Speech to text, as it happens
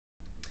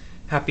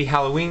Happy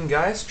Halloween,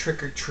 guys.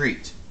 Trick or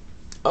treat.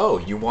 Oh,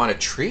 you want a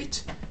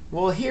treat?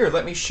 Well, here,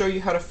 let me show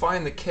you how to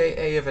find the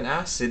Ka of an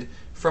acid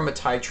from a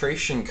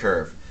titration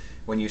curve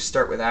when you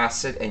start with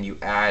acid and you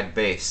add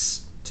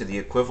base to the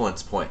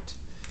equivalence point.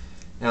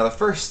 Now, the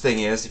first thing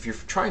is, if you're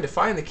trying to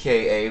find the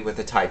Ka with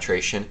a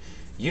titration,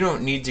 you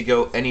don't need to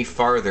go any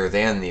farther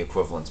than the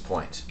equivalence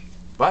point.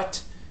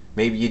 But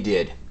maybe you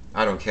did.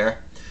 I don't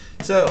care.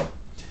 So,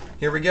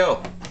 here we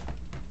go.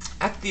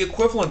 At the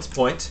equivalence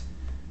point,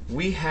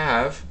 we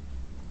have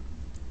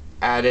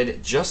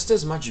added just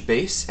as much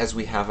base as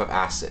we have of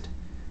acid.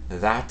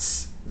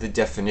 That's the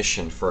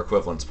definition for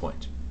equivalence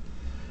point.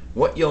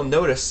 What you'll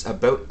notice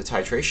about the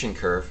titration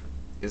curve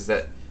is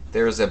that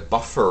there's a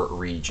buffer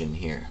region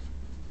here.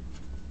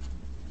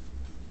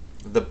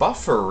 The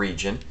buffer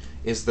region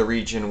is the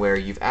region where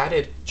you've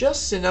added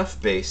just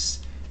enough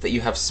base that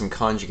you have some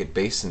conjugate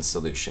base in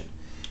solution,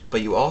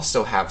 but you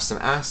also have some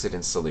acid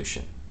in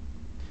solution.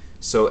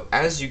 So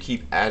as you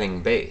keep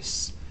adding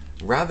base,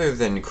 rather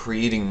than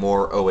creating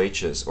more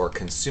OHs or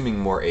consuming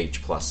more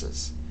H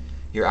pluses,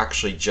 you're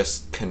actually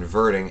just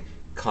converting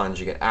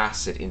conjugate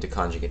acid into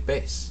conjugate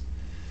base.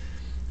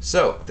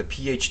 So the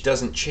pH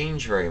doesn't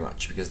change very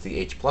much because the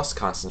H plus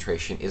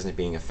concentration isn't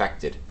being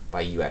affected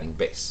by you adding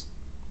base.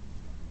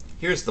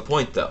 Here's the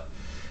point though.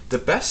 The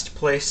best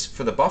place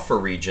for the buffer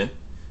region,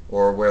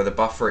 or where the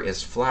buffer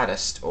is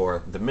flattest,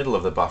 or the middle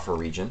of the buffer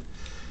region,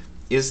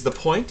 is the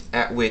point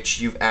at which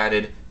you've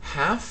added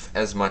half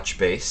as much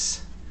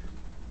base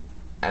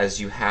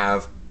as you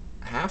have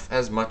half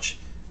as much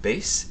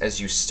base as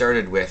you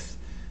started with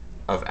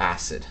of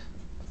acid.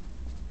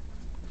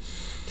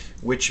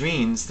 Which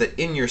means that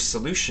in your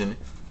solution,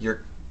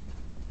 your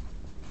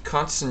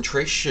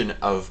concentration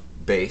of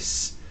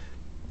base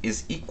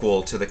is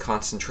equal to the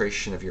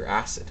concentration of your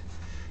acid.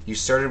 You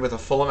started with a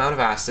full amount of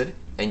acid,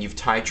 and you've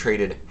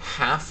titrated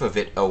half of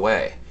it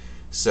away.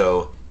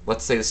 So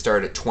let's say it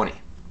started at 20.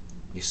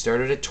 You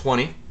started at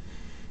 20,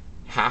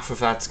 half of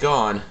that's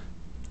gone,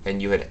 and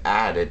you had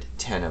added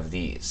 10 of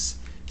these.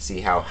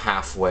 See how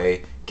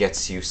halfway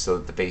gets you so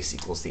that the base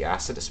equals the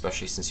acid,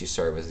 especially since you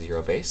started with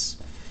 0 base?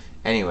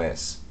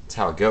 Anyways, that's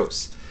how it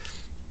goes.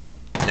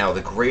 Now,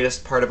 the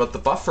greatest part about the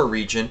buffer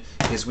region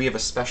is we have a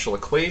special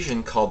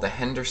equation called the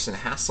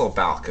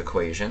Henderson-Hasselbalch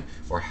equation,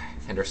 or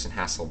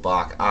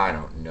Henderson-Hasselbalch, I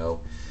don't know.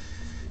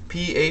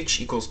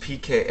 pH equals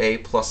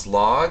pKa plus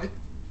log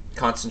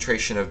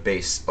concentration of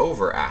base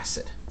over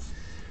acid.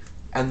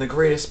 And the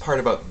greatest part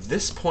about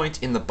this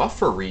point in the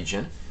buffer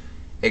region,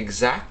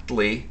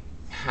 exactly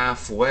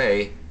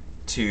halfway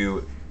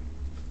to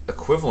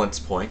equivalence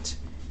point,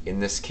 in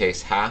this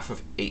case half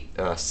of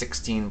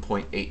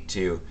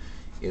 16.82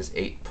 is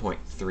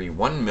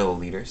 8.31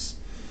 milliliters.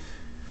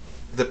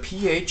 The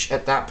pH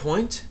at that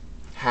point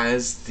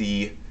has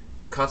the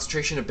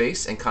concentration of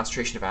base and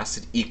concentration of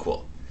acid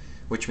equal,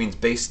 which means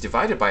base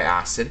divided by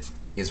acid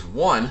is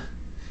 1,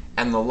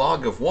 and the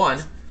log of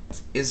 1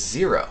 is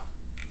 0.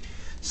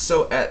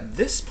 So at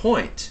this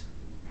point,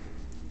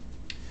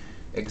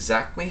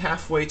 exactly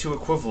halfway to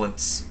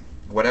equivalence,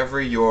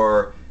 whatever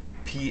your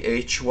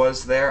pH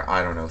was there,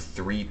 I don't know,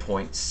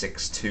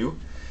 3.62,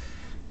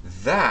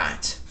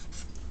 that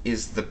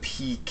is the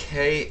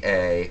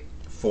pKa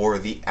for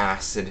the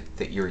acid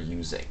that you're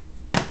using.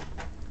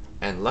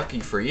 And lucky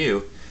for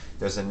you,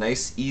 there's a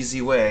nice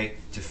easy way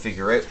to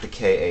figure out the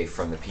Ka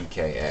from the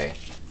pKa.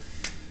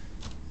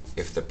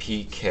 If the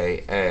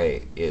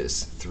pKa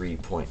is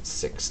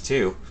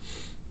 3.62,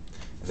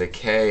 the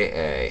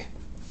Ka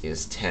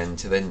is 10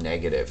 to the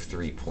negative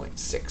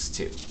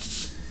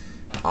 3.62.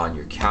 On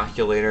your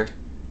calculator,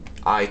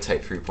 I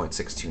type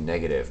 3.62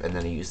 negative, and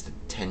then I use the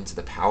 10 to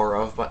the power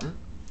of button,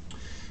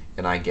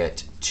 and I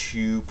get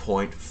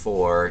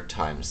 2.4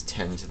 times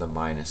 10 to the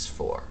minus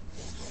 4.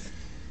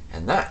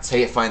 And that's how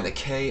you find the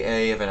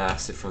Ka of an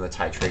acid from the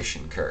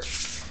titration curve.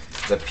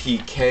 The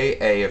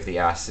pKa of the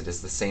acid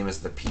is the same as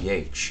the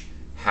pH,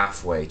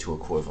 halfway to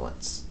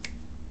equivalence.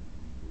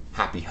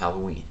 Happy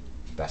Halloween.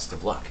 Best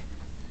of luck.